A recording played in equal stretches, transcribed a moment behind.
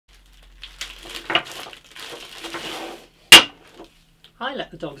I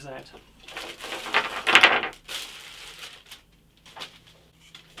let the dogs out.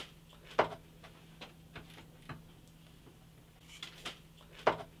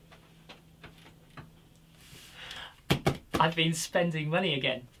 I've been spending money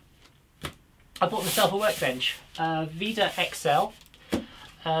again. I bought myself a workbench, VidaXL.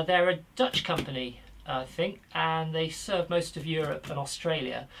 They're a Dutch company, I think, and they serve most of Europe and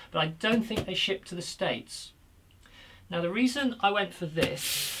Australia, but I don't think they ship to the States. Now the reason I went for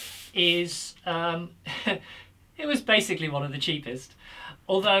this is it was basically one of the cheapest,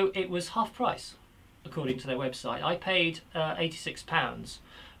 although it was half price according to their website. I paid £86,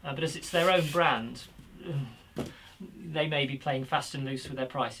 but as it's their own brand, they may be playing fast and loose with their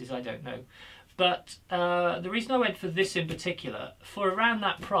prices, I don't know. But the reason I went for this in particular, for around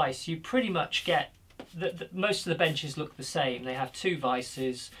that price you pretty much get, most of the benches look the same. They have 2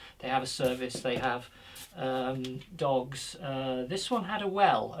 vices, they have a service, they have dogs. This one had a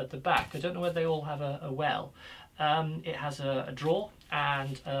well at the back. I don't know whether they all have a well. It has a drawer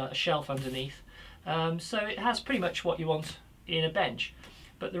and a shelf underneath. So it has pretty much what you want in a bench.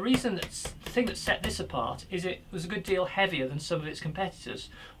 But the thing that set this apart is it was a good deal heavier than some of its competitors,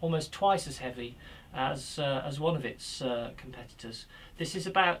 almost twice as heavy as one of its competitors. This is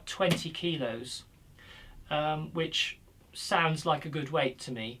about 20 kilos, which sounds like a good weight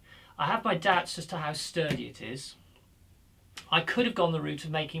to me. I have my doubts as to how sturdy it is. I could have gone the route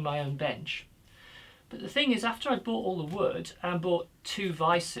of making my own bench. But the thing is, after I bought all the wood and bought 2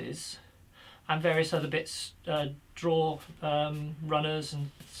 vices, and various other bits, drawer runners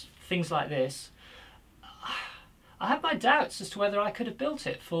and things like this, I have my doubts as to whether I could have built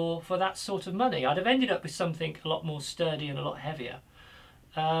it for that sort of money. I'd have ended up with something a lot more sturdy and a lot heavier,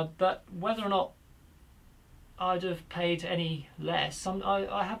 but whether or not I'd have paid any less,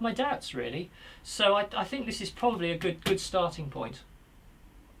 I have my doubts really. So I think this is probably a good starting point.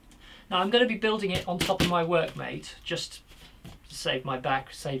 Now I'm going to be building it on top of my workmate, just to save my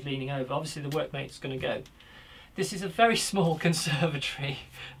back, save leaning over. Obviously the workmate's going to go. This is a very small conservatory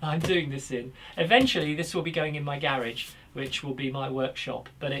I'm doing this in. Eventually this will be going in my garage, which will be my workshop,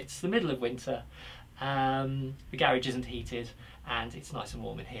 but it's the middle of winter. The garage isn't heated and it's nice and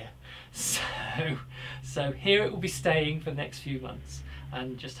warm in here. So here it will be staying for the next few months,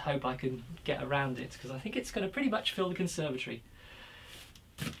 and just hope I can get around it, because I think it's going to pretty much fill the conservatory.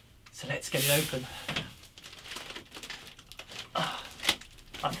 So let's get it open.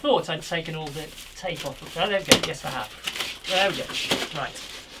 I thought I'd taken all the tape off. Oh, there we go. Yes, I have. There we go. Right.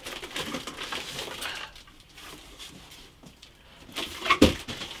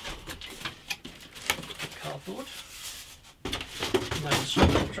 Cardboard. No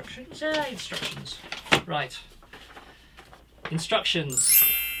instructions. Yeah, instructions. Right. Instructions.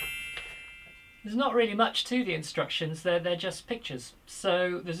 There's not really much to the instructions. They're just pictures.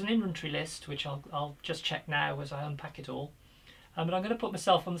 So there's an inventory list, which I'll just check now as I unpack it all. But I'm going to put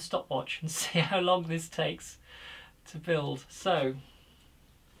myself on the stopwatch and see how long this takes to build. So,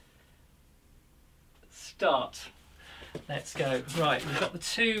 start. Let's go. Right, we've got the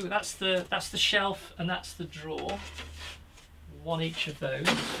 2. That's the shelf and that's the drawer. 1 each of those.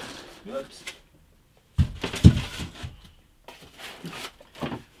 Whoops.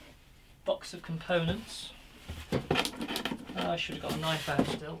 Box of components. I should have got a knife out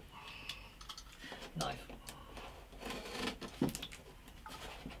still. Knife.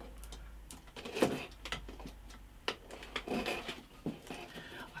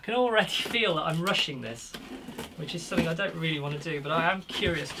 I can already feel that I'm rushing this, which is something I don't really want to do, but I am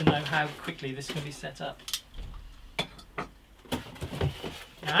curious to know how quickly this can be set up.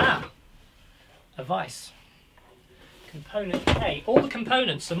 Ah! A vice. Component K. All the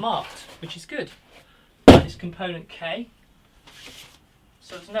components are marked, which is good. That is component K.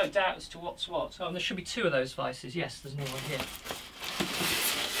 So there's no doubt as to what's what. Oh, and there should be 2 of those vices. Yes, there's no one here.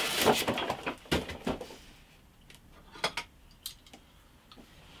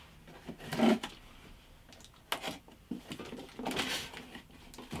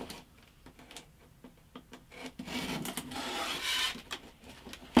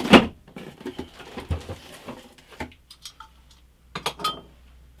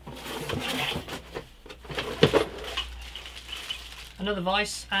 Another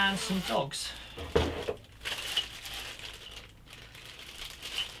vice and some dogs.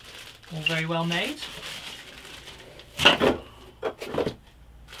 All very well made.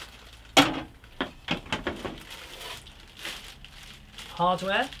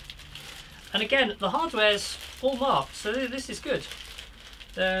 Hardware. And again, the hardware's all marked, so this is good.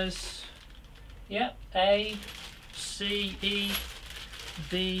 There's, yeah, A, C, E,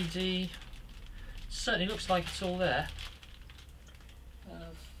 B, D. Certainly looks like it's all there.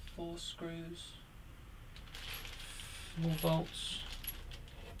 4 screws, 4 bolts.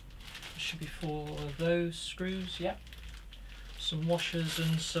 There should be 4 of those screws, yeah. Some washers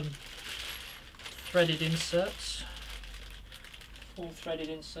and some threaded inserts. 4 threaded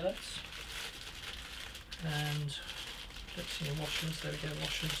inserts. And don't see any washers, there we go,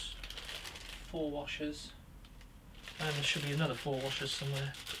 washers. 4 washers. And there should be another 4 washers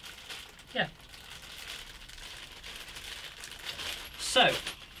somewhere. Yeah. So,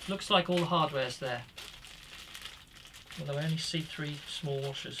 looks like all the hardware's there. Although I only see 3 small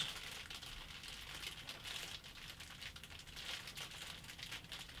washers.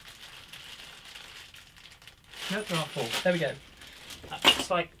 Nope, there are 4. There we go. That looks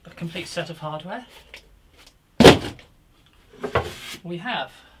like a complete set of hardware. We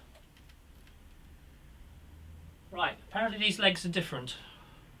have. Right, apparently these legs are different.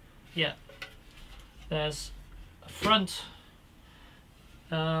 Yeah. There's a front.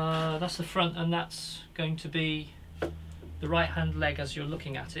 That's the front, and that's going to be the right hand leg as you're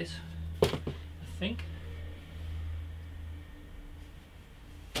looking at it, I think.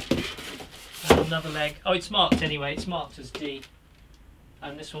 And another leg. Oh, it's marked anyway, it's marked as D.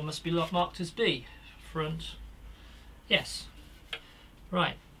 And this one must be marked as B. Front. Yes.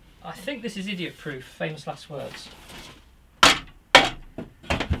 Right. I think this is idiot proof. Famous last words.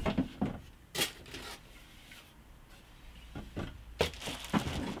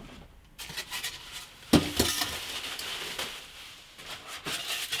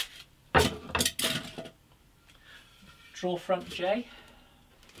 Drawer front J.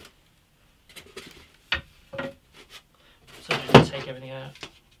 So I'm going to take everything out.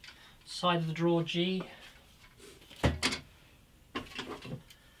 Side of the drawer G.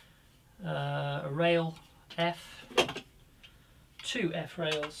 A rail F. 2 F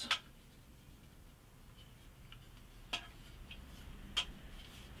rails.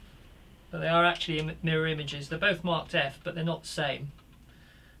 But they are actually mirror images. They're both marked F, but they're not the same.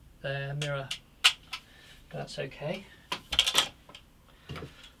 They're mirror. That's okay.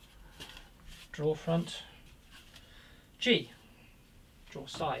 Drawer front G. Drawer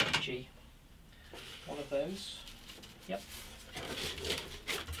side G. One of those. Yep.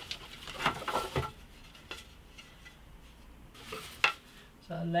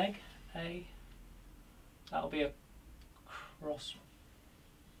 So a leg A. That'll be a cross.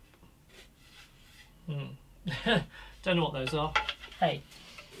 Don't know what those are. A.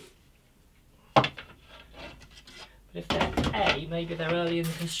 But if they're A, maybe they're early in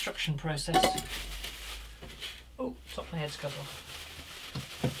the construction process. Oh, top of my head's cut off.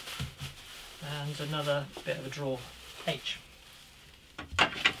 And another bit of a drawer, H.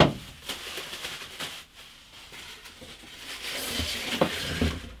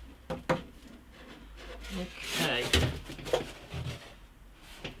 Okay.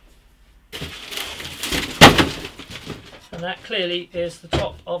 And that clearly is the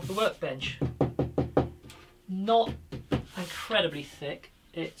top of the workbench. Not incredibly thick,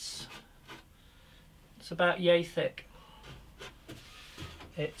 it's about yay thick.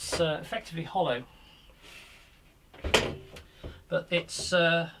 It's effectively hollow, but it's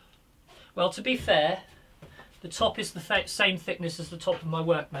well, to be fair, the top is the same thickness as the top of my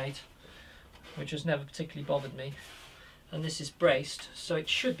workmate, which has never particularly bothered me, and this is braced, so it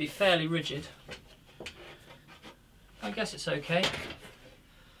should be fairly rigid. I guess it's okay.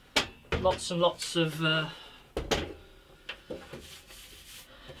 Lots and lots of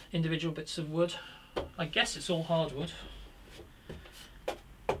individual bits of wood. I guess it's all hardwood.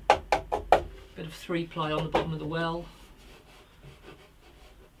 Bit of 3-ply on the bottom of the well.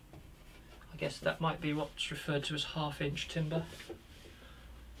 I guess that might be what's referred to as 1/2-inch timber.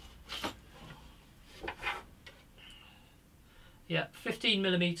 Yeah,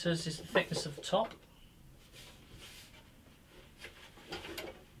 15mm is the thickness of the top.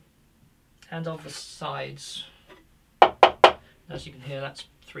 And of the sides. As you can hear, that's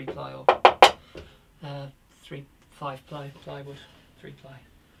 3-ply or 5-ply plywood, 3-ply.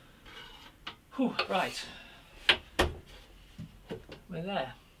 Whew, right. We're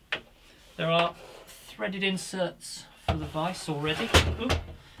there. There are threaded inserts for the vise already. Ooh.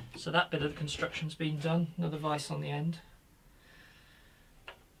 So that bit of the construction's been done. Another vise on the end.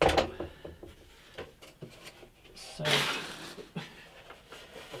 So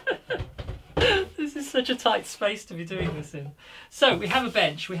this is such a tight space to be doing this in. So we have a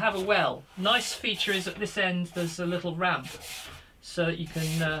bench, we have a well. Nice feature is at this end there's a little ramp, so that you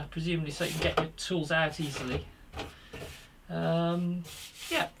can presumably so you can get your tools out easily.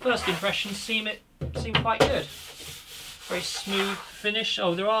 Yeah, first impressions seem quite good. Very smooth finish.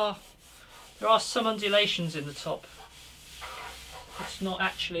 Oh, there are some undulations in the top. it's not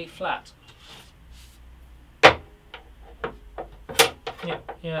actually flat.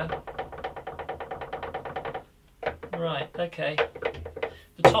 Yeah. Right, okay.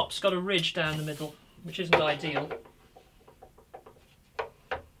 The top's got a ridge down the middle, which isn't ideal.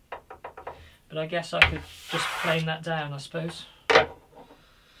 But I guess I could just plane that down, I suppose.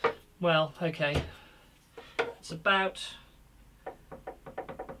 Well, okay. It's about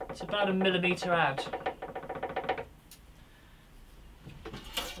a millimetre out.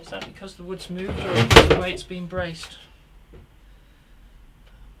 Is that because the wood's moved or because the way it's been braced?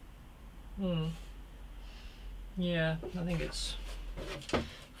 Yeah, I think it's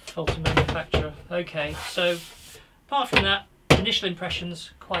faulty manufacturer. Okay, so apart from that, initial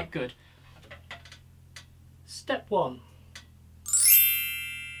impressions quite good. Step 1.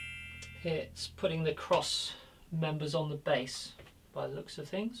 It's putting the cross members on the base by the looks of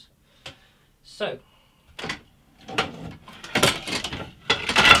things. So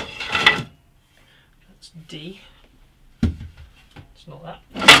that's D. It's not that.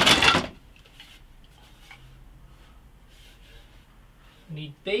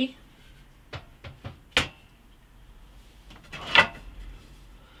 Need B.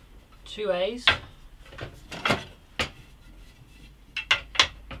 Two A's.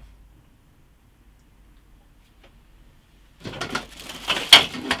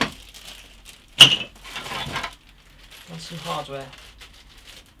 And some hardware.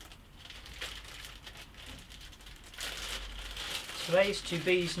 Two A's, two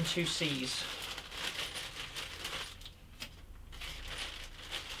B's and two C's.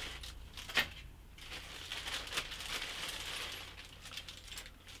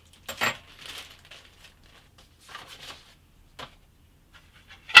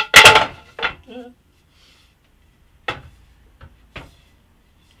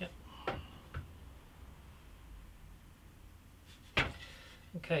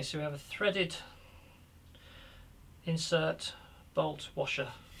 Okay, so we have a threaded insert bolt washer.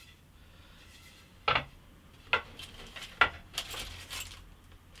 And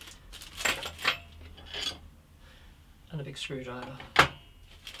a big screwdriver.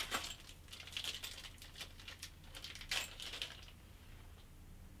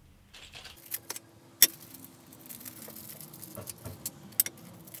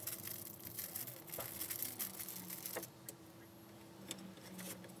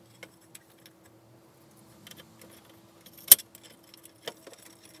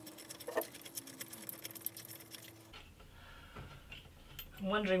 I'm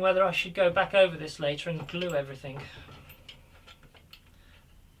wondering whether I should go back over this later and glue everything.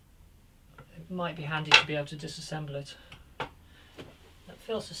 It might be handy to be able to disassemble it. That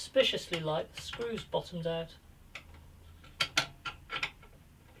feels suspiciously light. The screws bottomed out.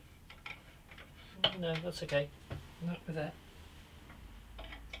 No, that's okay. Not with that.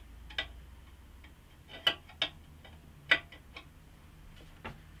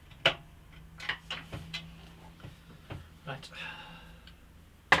 Right.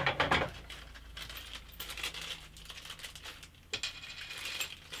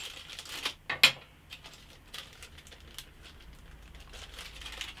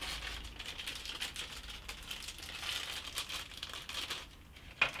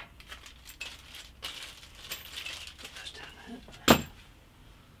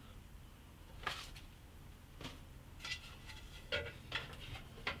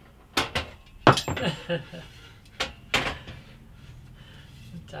 The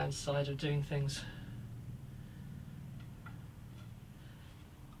downside of doing things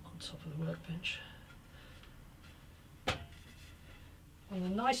on top of the workbench. One of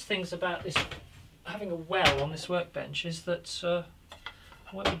the nice things about this, having a well on this workbench, is that I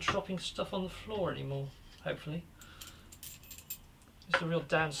won't be dropping stuff on the floor anymore, hopefully. It's the real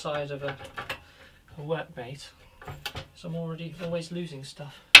downside of a workmate, so I'm always losing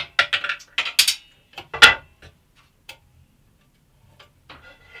stuff.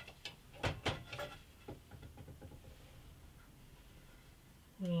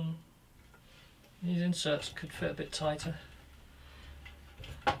 These inserts could fit a bit tighter.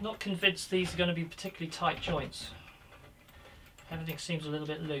 Not convinced these are going to be particularly tight joints. Everything seems a little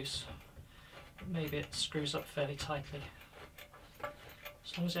bit loose. But maybe it screws up fairly tightly.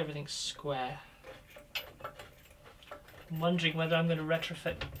 As long as everything's square. I'm wondering whether I'm going to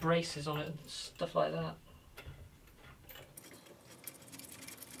retrofit braces on it and stuff like that.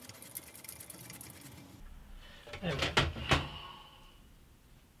 There we go.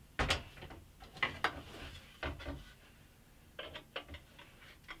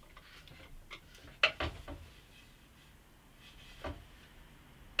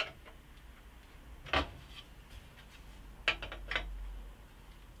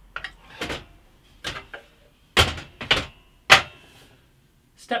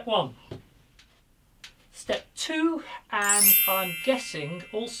 step 1. Step 2, and I'm guessing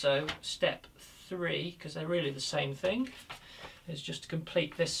also step 3, because they're really the same thing, is just to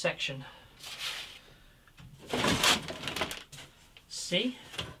complete this section. See?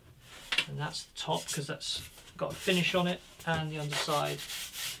 And that's the top, because that's got a finish on it, and the underside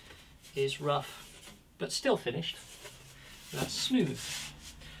is rough, but still finished. That's smooth.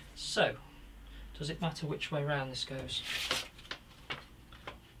 So, does it matter which way round this goes?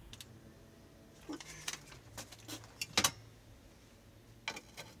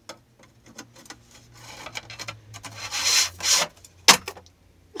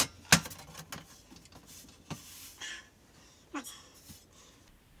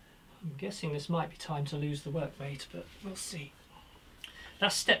 I'm guessing this might be time to lose the workmate, but we'll see.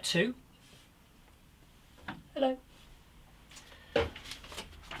 That's step 2. Hello.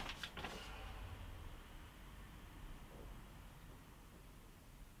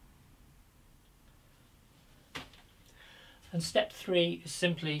 And step 3 is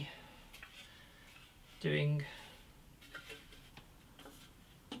simply doing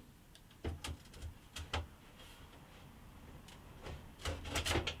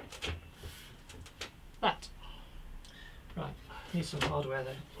that. Right, need some hardware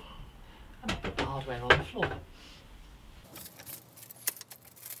though. I'm going to put the hardware on the floor.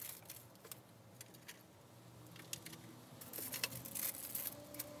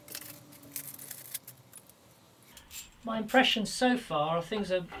 My impressions so far are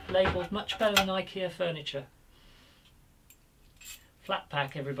things are labelled much better than Ikea furniture. Flat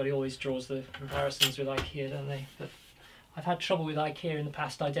pack, everybody always draws the comparisons with Ikea, don't they? But I've had trouble with Ikea in the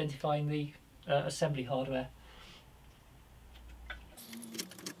past identifying the assembly hardware.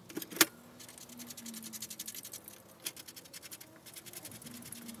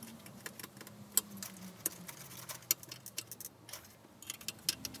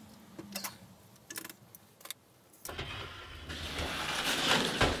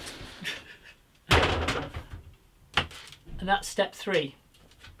 And that's step 3.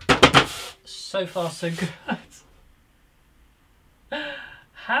 So far so good.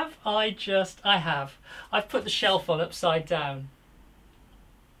 Have I just... I have. I've put the shelf on upside down.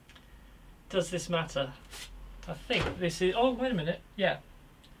 Does this matter? I think this is... Oh, wait a minute. Yeah.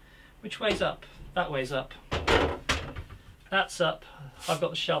 Which way's up? That way's up. That's up. I've got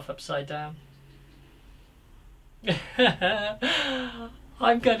the shelf upside down.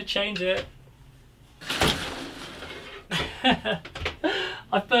 I'm going to change it.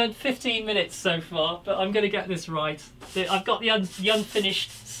 I've burned 15 minutes so far, but I'm going to get this right. I've got the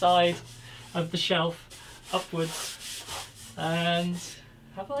unfinished side of the shelf upwards, and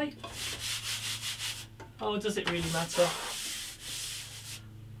have I? Oh, does it really matter?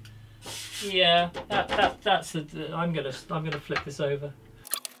 Yeah, that's the. I'm gonna flip this over.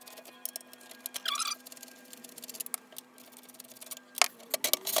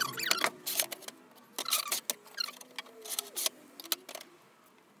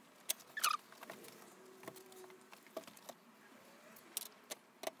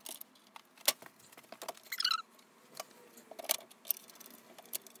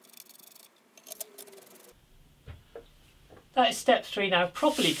 That is step 3 now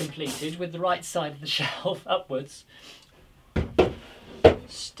properly completed with the right side of the shelf upwards.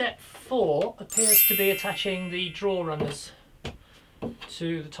 Step 4 appears to be attaching the drawer runners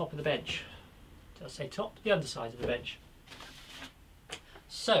to the top of the bench. Did I say top? The underside of the bench.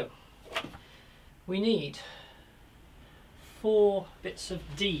 So, we need 4 bits of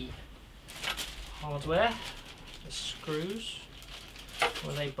D hardware, the screws,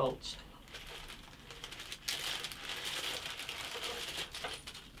 or they bolts.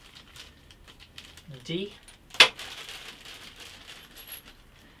 D.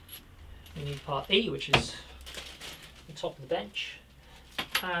 We need part E, which is the top of the bench,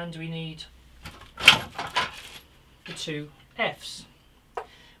 and we need the 2 Fs,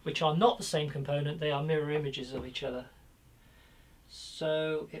 which are not the same component, they are mirror images of each other.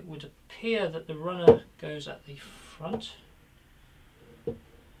 So it would appear that the runner goes at the front.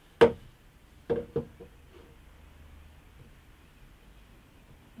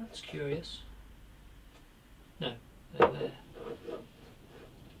 That's curious. No, they're there.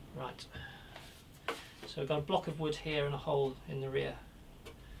 Right. So we've got a block of wood here and a hole in the rear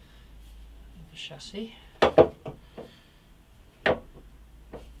of the chassis.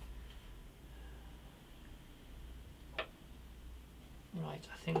 Right,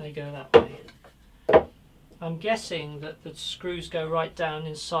 I think they go that way. I'm guessing that the screws go right down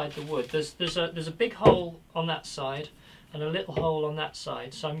inside the wood. There's a big hole on that side and a little hole on that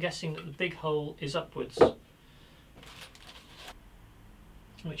side, so I'm guessing that the big hole is upwards.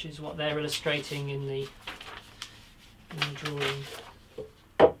 which is what they're illustrating in the drawing.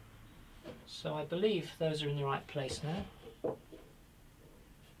 So I believe those are in the right place now.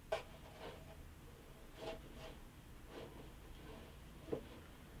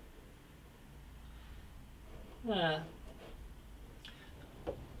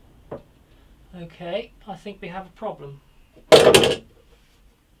 Okay, I think we have a problem.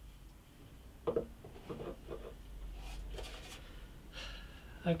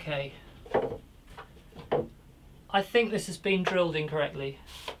 Okay, I think this has been drilled incorrectly.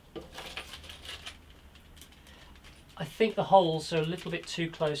 I think the holes are a little bit too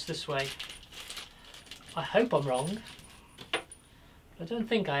close this way. I hope I'm wrong. I don't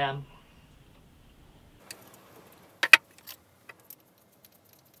think I am.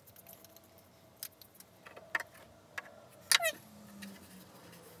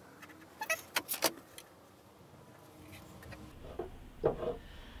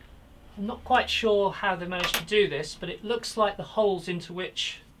 I'm not quite sure how they managed to do this, but it looks like the holes into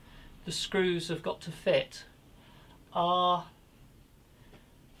which the screws have got to fit are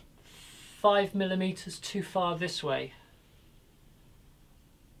 5mm too far this way.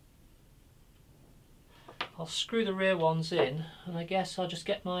 I'll screw the rear ones in, and I guess I'll just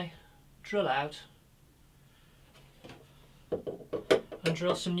get my drill out and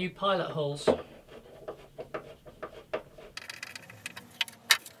drill some new pilot holes.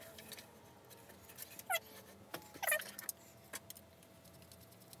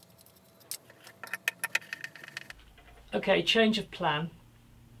 Okay, change of plan.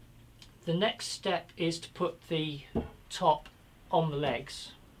 The next step is to put the top on the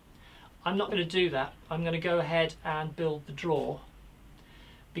legs. I'm not going to do that. I'm going to go ahead and build the drawer,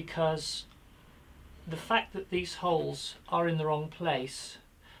 because the fact that these holes are in the wrong place,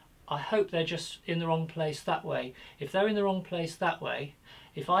 I hope they're just in the wrong place that way. If they're in the wrong place that way,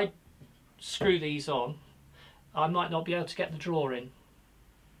 if I screw these on, I might not be able to get the drawer in.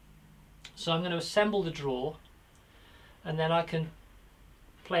 So I'm going to assemble the drawer, and then I can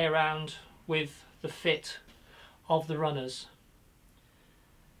play around with the fit of the runners.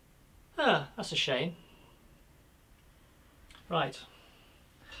 Ah, that's a shame. Right.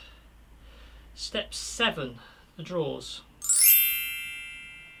 Step 7, the drawers.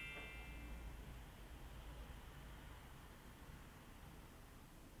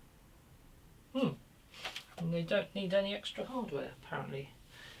 And they don't need any extra hardware, apparently.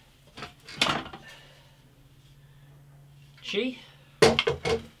 G,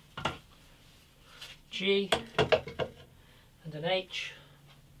 and an H,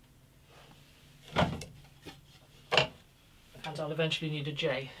 and I'll eventually need a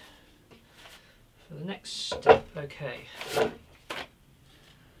J for the next step. Okay.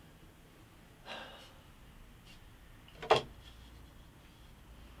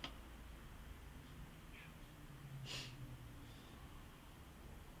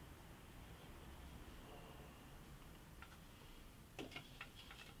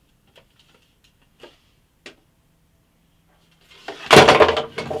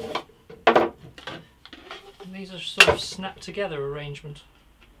 These are sort of snap together arrangement,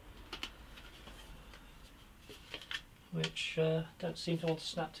 which don't seem to want to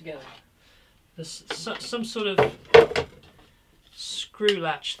snap together. There's some sort of screw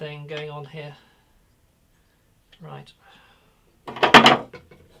latch thing going on here. Right. There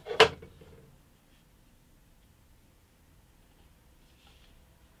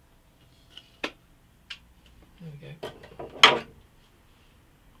we go.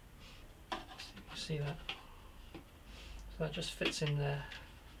 See that? So that just fits in there,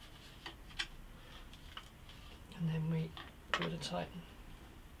 and then we give it a tighten.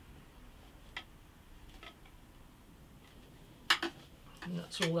 And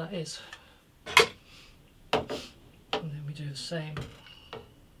that's all that is. And then we do the same.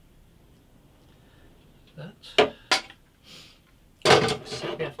 That.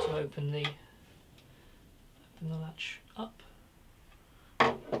 So we have to open the latch up.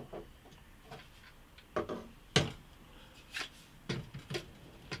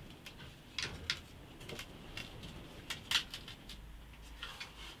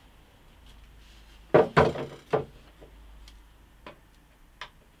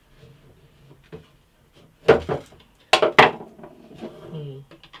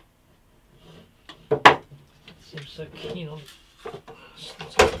 Seems so keen on sticking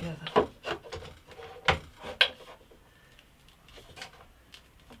together.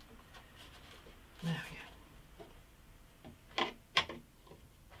 There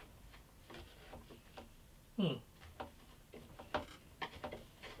we go.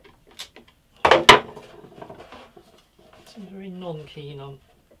 Seems very non-keen on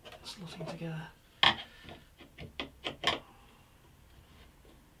slotting together.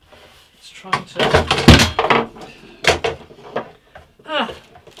 It's trying to...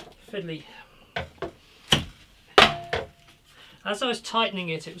 fiddly. As I was tightening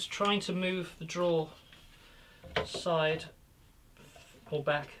it, it was trying to move the drawer side or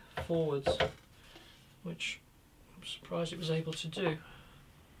back forwards, which I'm surprised it was able to do.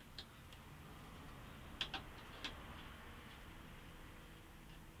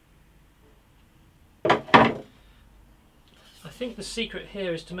 I think the secret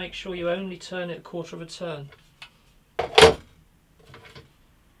here is to make sure you only turn it a quarter of a turn.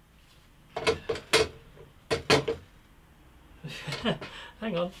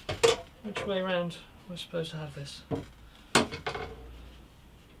 Hang on, which way round am I supposed to have this?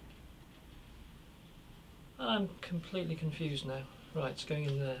 I'm completely confused now. Right, it's going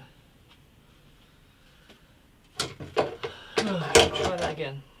in there. Try that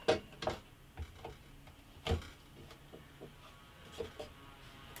again.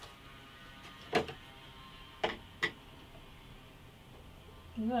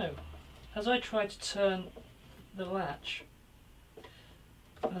 No, as I tried to turn the latch,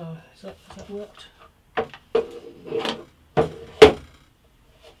 oh, has that worked?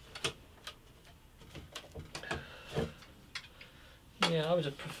 Yeah, I would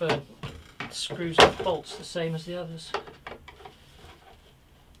have preferred screws and bolts the same as the others.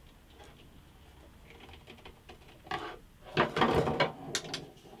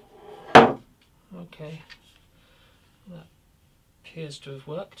 Okay, that appears to have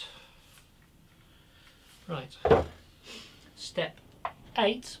worked. Right, step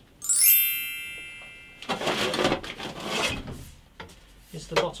 8 is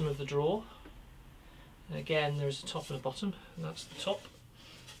the bottom of the drawer. And again, there's a top and a bottom, and that's the top.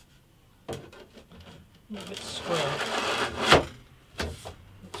 A little bit square. That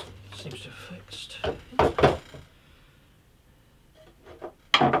seems to have fixed.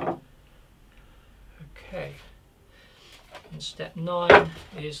 Okay. And step 9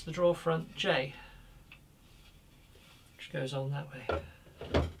 is the drawer front J, which goes on that way.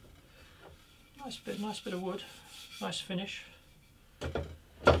 Nice bit of wood, nice finish.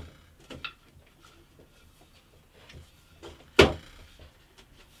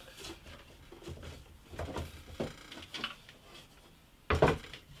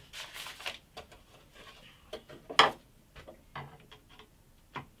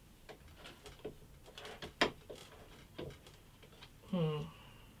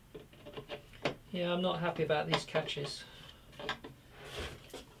 Yeah, I'm not happy about these catches.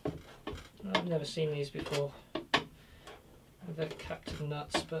 I've never seen these before. They're captive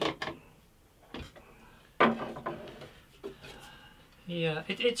nuts, but yeah,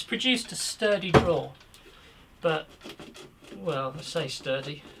 it's produced a sturdy drawer, but, well, I say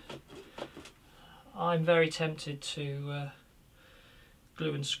sturdy. I'm very tempted to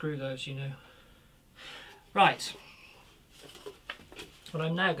glue and screw those, you know. Right, what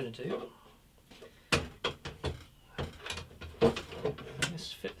I'm now going to do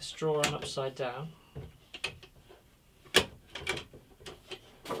is fit this drawer on upside down.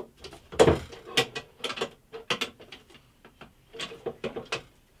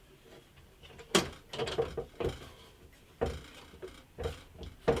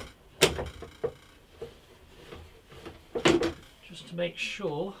 Just to make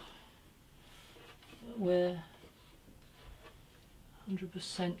sure that we're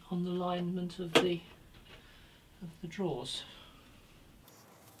 100% on the alignment of the drawers.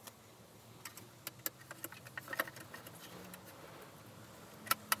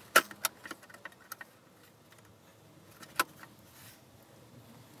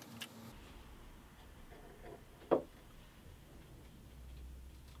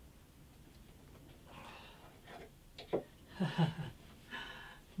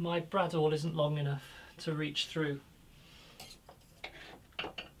 My bradawl isn't long enough to reach through.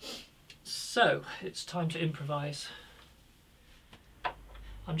 So it's time to improvise.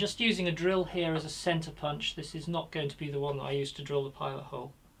 I'm just using a drill here as a centre punch. This is not going to be the one that I use to drill the pilot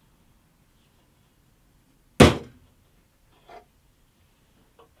hole.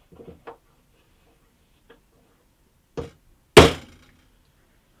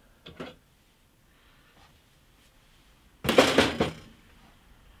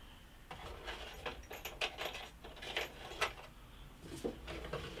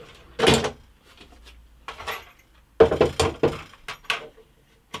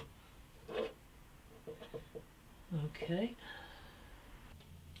 Okay.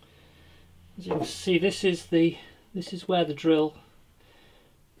 As you can see, this is where the drill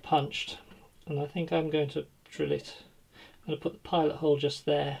punched, and I think I'm going to drill it going to put the pilot hole just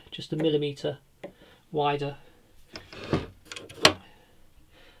there, just a millimetre wider.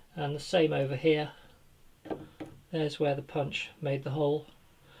 And the same over here. There's where the punch made the hole.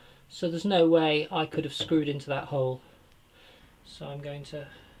 So there's no way I could have screwed into that hole. So I'm going to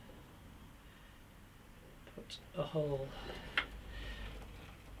put a hole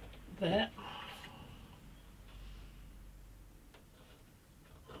there.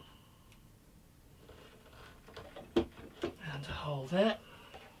 And a hole there.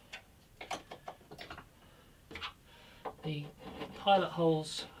 The pilot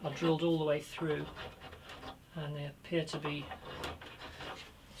holes are drilled all the way through, and they appear to be,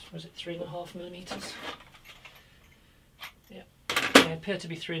 was it 3.5 millimeters? Yeah, they appear to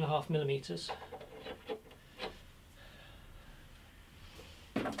be 3.5 millimeters.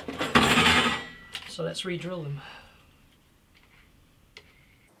 So let's re-drill them.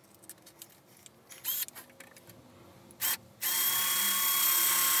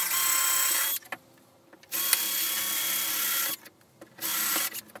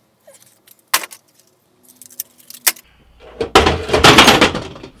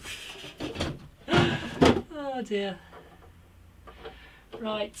 Oh dear.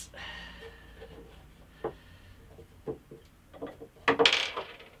 Right.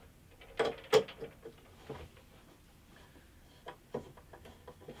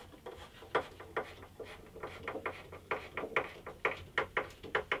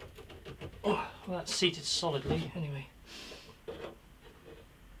 Oh, well, that's seated solidly anyway.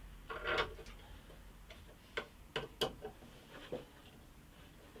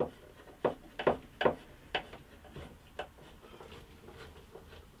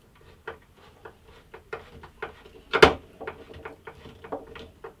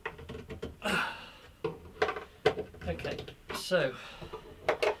 Okay, so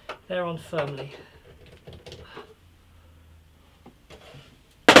they're on firmly.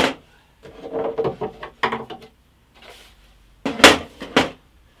 I'm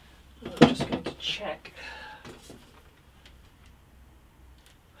just going to check.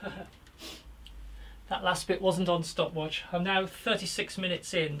 That last bit wasn't on stopwatch. I'm now 36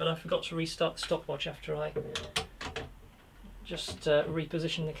 minutes in, but I forgot to restart the stopwatch after I just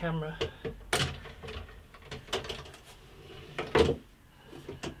reposition the camera.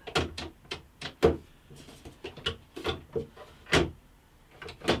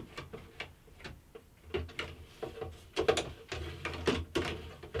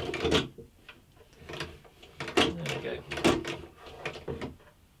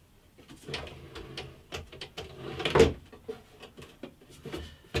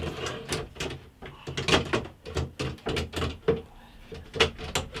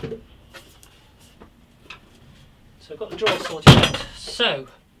 So I've got the drawer sorted out. So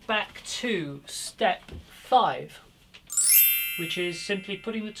back to step 5, which is simply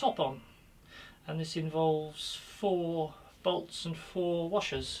putting the top on, and this involves 4 bolts and 4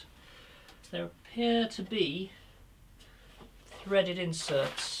 washers. There appear to be threaded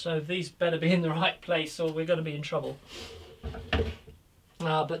inserts, so these better be in the right place or we're going to be in trouble.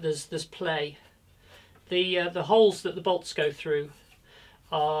 But there's play. The holes that the bolts go through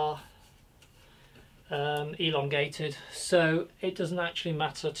are elongated, so it doesn't actually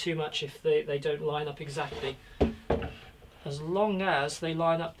matter too much if they don't line up exactly, as long as they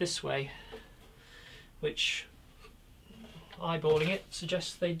line up this way, which eyeballing it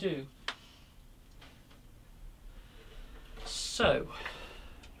suggests they do. So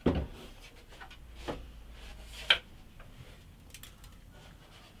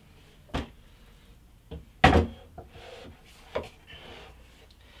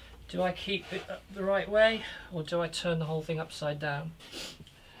do I keep it up the right way, or do I turn the whole thing upside down?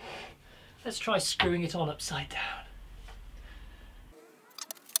 Let's try screwing it on upside down.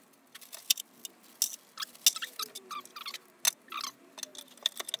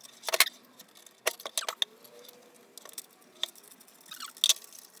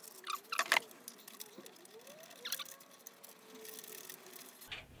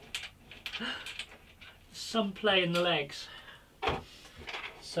 Some play in the legs,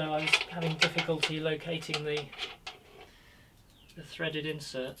 so I was having difficulty locating the threaded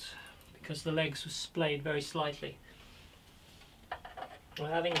insert because the legs were splayed very slightly. Well,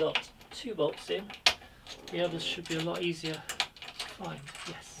 having got 2 bolts in, the others should be a lot easier to find.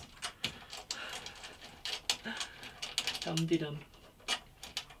 Yes. Dum-de-dum.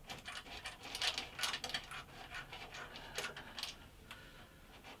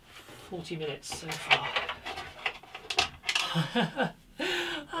 "40 minutes so far."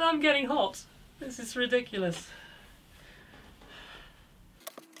 And I'm getting hot. This is ridiculous.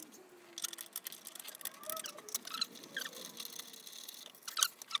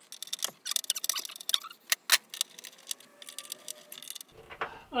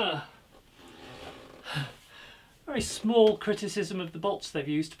 Very small criticism of the bolts they've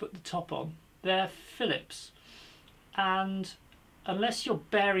used to put the top on. They're Phillips, and unless you're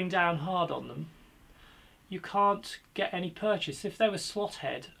bearing down hard on them, you can't get any purchase. If they were slot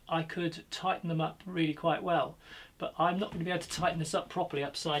head, I could tighten them up really quite well, but I'm not going to be able to tighten this up properly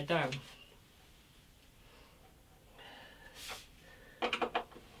upside down.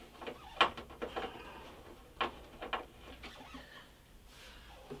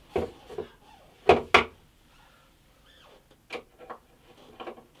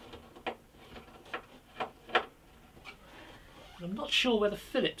 I'm not sure whether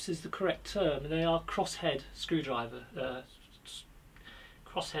Phillips is the correct term. They are crosshead screwdriver,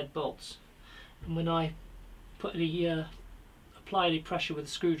 crosshead bolts. And when I apply any pressure with a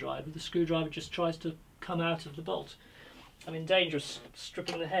screwdriver, the screwdriver just tries to come out of the bolt. I'm in danger of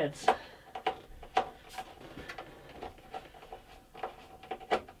stripping the heads.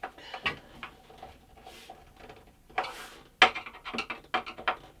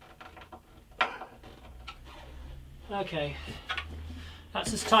 Okay,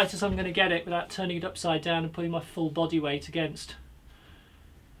 that's as tight as I'm going to get it without turning it upside down and putting my full body weight against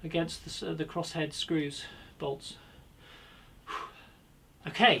the crosshead screws, bolts.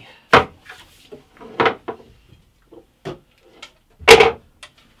 Okay.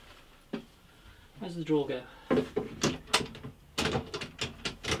 Where's the drawer go?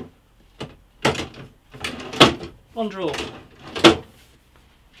 One drawer.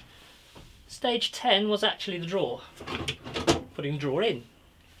 Stage 10 was actually the drawer, putting the drawer in.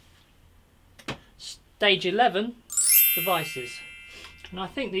 Stage 11, the vices. And I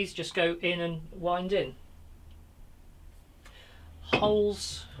think these just go in and wind in.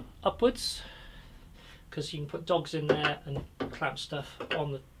 Holes upwards, because you can put dogs in there and clamp stuff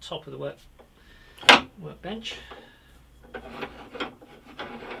on the top of the workbench.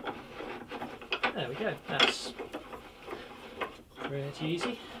 There we go, that's pretty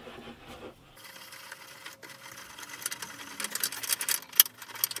easy.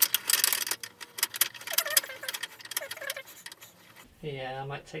 Yeah, I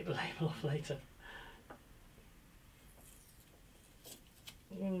might take the label off later.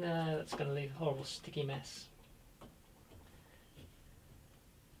 No, that's going to leave a horrible sticky mess.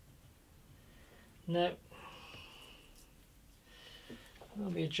 No.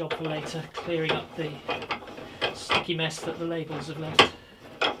 That'll be a job for later, clearing up the sticky mess that the labels have left.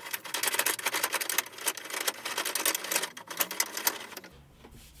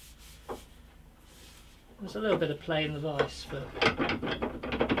 There's a little bit of play in the vice, but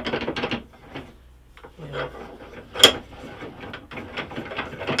yeah.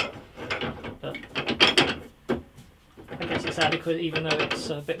 But I guess it's adequate even though it's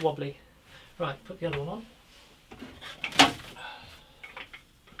a bit wobbly. Right, put the other one on.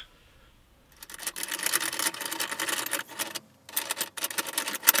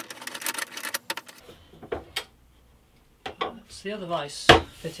 That's the other vice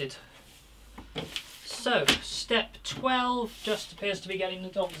fitted. So, step 12 just appears to be getting the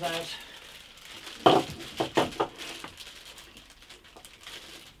dogs out.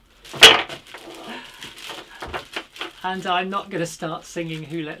 And I'm not going to start singing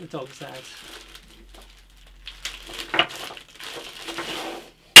Who Let the Dogs Out.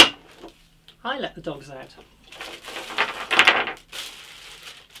 I let the dogs out.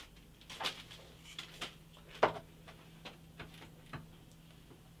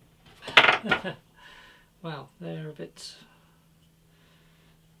 Well, they're a bit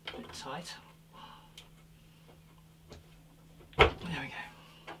tight. There we go.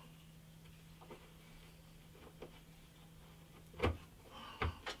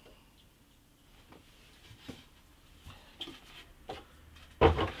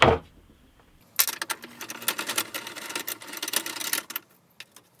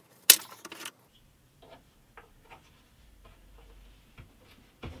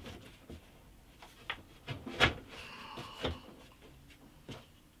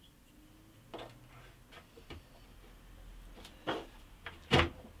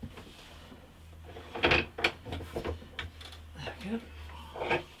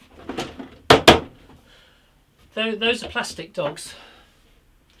 Those are plastic dogs,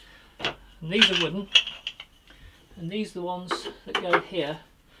 and these are wooden, and these are the ones that go here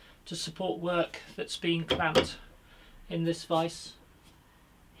to support work that's been clamped in this vise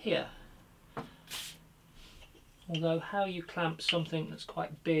here. Although how you clamp something that's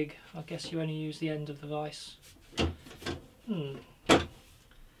quite big, I guess you only use the end of the vise.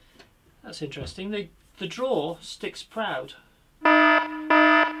 That's interesting. The drawer sticks proud.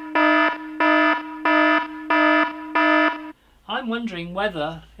 I'm wondering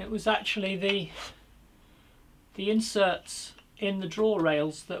whether it was actually the inserts in the drawer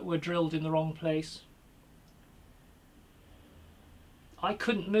rails that were drilled in the wrong place. I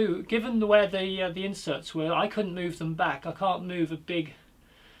couldn't move, given where the inserts were, I couldn't move them back. I can't move a big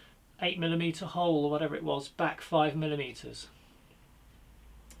 8mm hole or whatever it was back 5mm.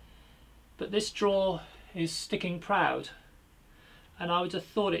 But this drawer is sticking proud, and I would have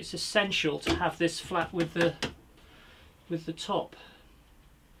thought it's essential to have this flat with the top.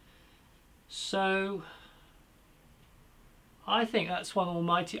 So I think that's one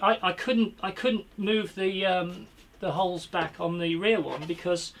almighty. I couldn't move the holes back on the rear one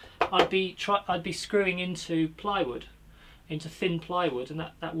because I'd be screwing into plywood, into thin plywood, and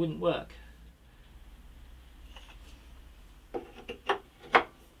that wouldn't work.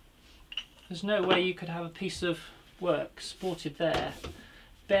 There's no way you could have a piece of work sported there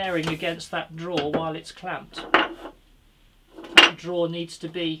bearing against that drawer while it's clamped. That drawer needs to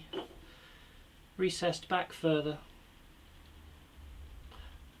be recessed back further.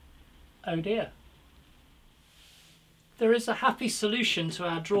 Oh dear. There is a happy solution to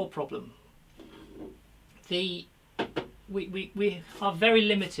our drawer problem. We are very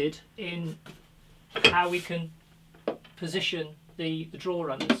limited in how we can position the drawer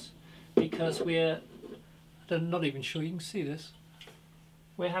runners because I'm not even sure you can see this.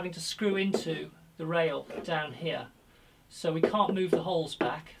 We're having to screw into the rail down here, so we can't move the holes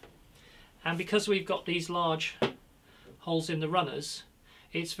back, and because we've got these large holes in the runners,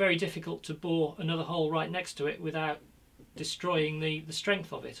 it's very difficult to bore another hole right next to it without destroying the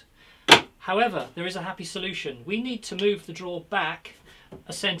strength of it. However, there is a happy solution. We need to move the drawer back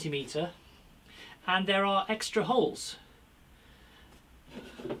 1 centimetre, and there are extra holes.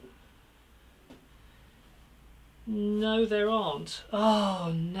 No, there aren't.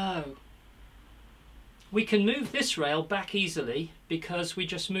 Oh no. We can move this rail back easily because we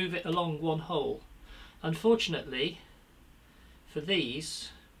just move it along one hole. Unfortunately, for these,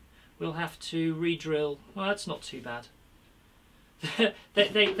 we'll have to re-drill. Well, that's not too bad.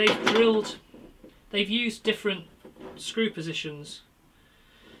 They've used different screw positions.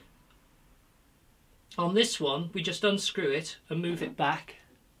 On this one, we just unscrew it and move it back.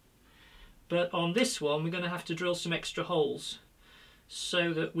 But on this one, we're going to have to drill some extra holes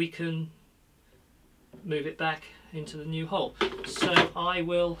so that we can move it back into the new hole. So I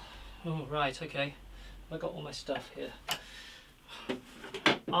will, oh right, okay, I got all my stuff here.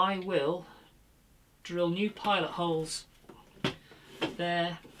 I will drill new pilot holes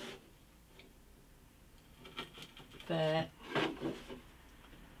there, there,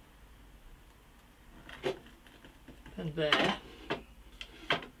 and there.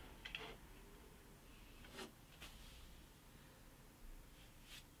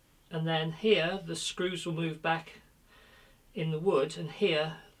 And then here the screws will move back in the wood, and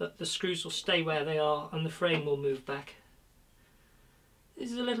here the screws will stay where they are and the frame will move back.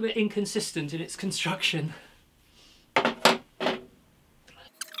 This is a little bit inconsistent in its construction.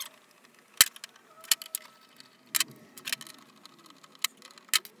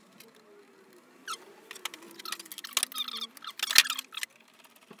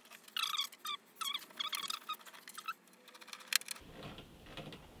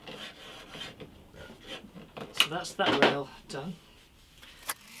 So that's that rail done.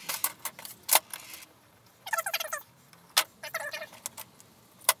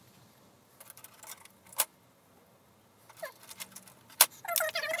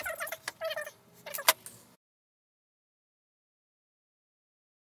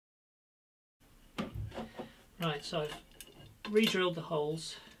 Right, so I've re-drilled the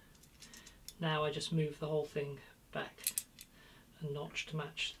holes. Now I just move the whole thing back and notch to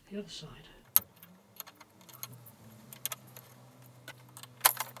match the other side.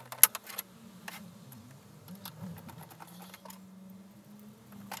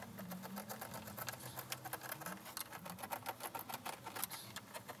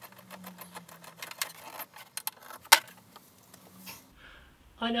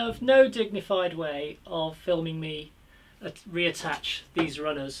 I know of no dignified way of filming me reattach these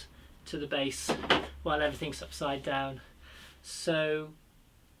runners to the base while everything's upside down. So,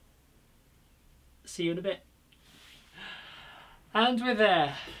 see you in a bit. And we're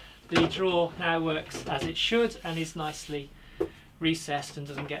there. The drawer now works as it should and is nicely recessed and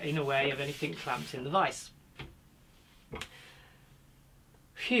doesn't get in the way of anything clamped in the vise.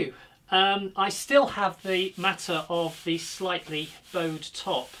 Phew. I still have the matter of the slightly bowed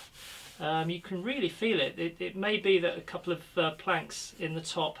top. You can really feel it. It may be that a couple of planks in the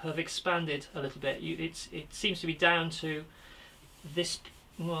top have expanded a little bit. It seems to be down to this,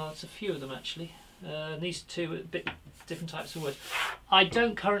 well, it's a few of them actually. These two are a bit different types of wood. I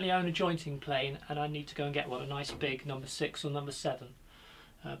don't currently own a jointing plane, and I need to go and get one, a nice big number 6 or number 7.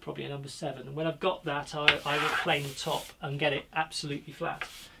 Probably a number 7. And when I've got that, I will plane the top and get it absolutely flat,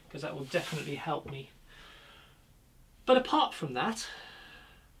 because that will definitely help me. But apart from that,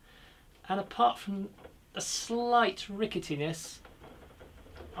 and apart from a slight ricketiness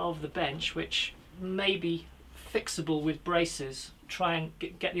of the bench, which may be fixable with braces, try and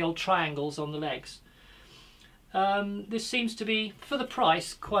get the old triangles on the legs, this seems to be, for the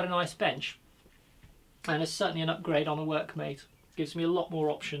price, quite a nice bench, and it's certainly an upgrade on a workmate. Gives me a lot more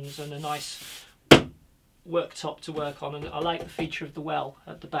options and a nice worktop to work on, and I like the feature of the well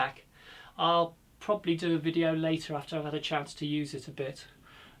at the back. I'll probably do a video later after I've had a chance to use it a bit,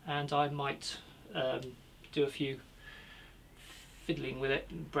 and I might do a few fiddling with it,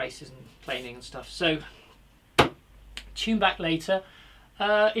 and braces and planing and stuff. So tune back later.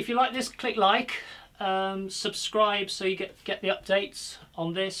 If you like this, click like, subscribe so you get the updates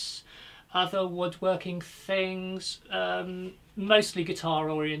on this, other woodworking things, mostly guitar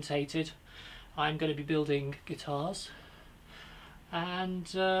orientated. I'm going to be building guitars, and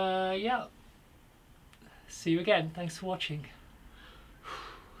yeah, see you again. Thanks for watching.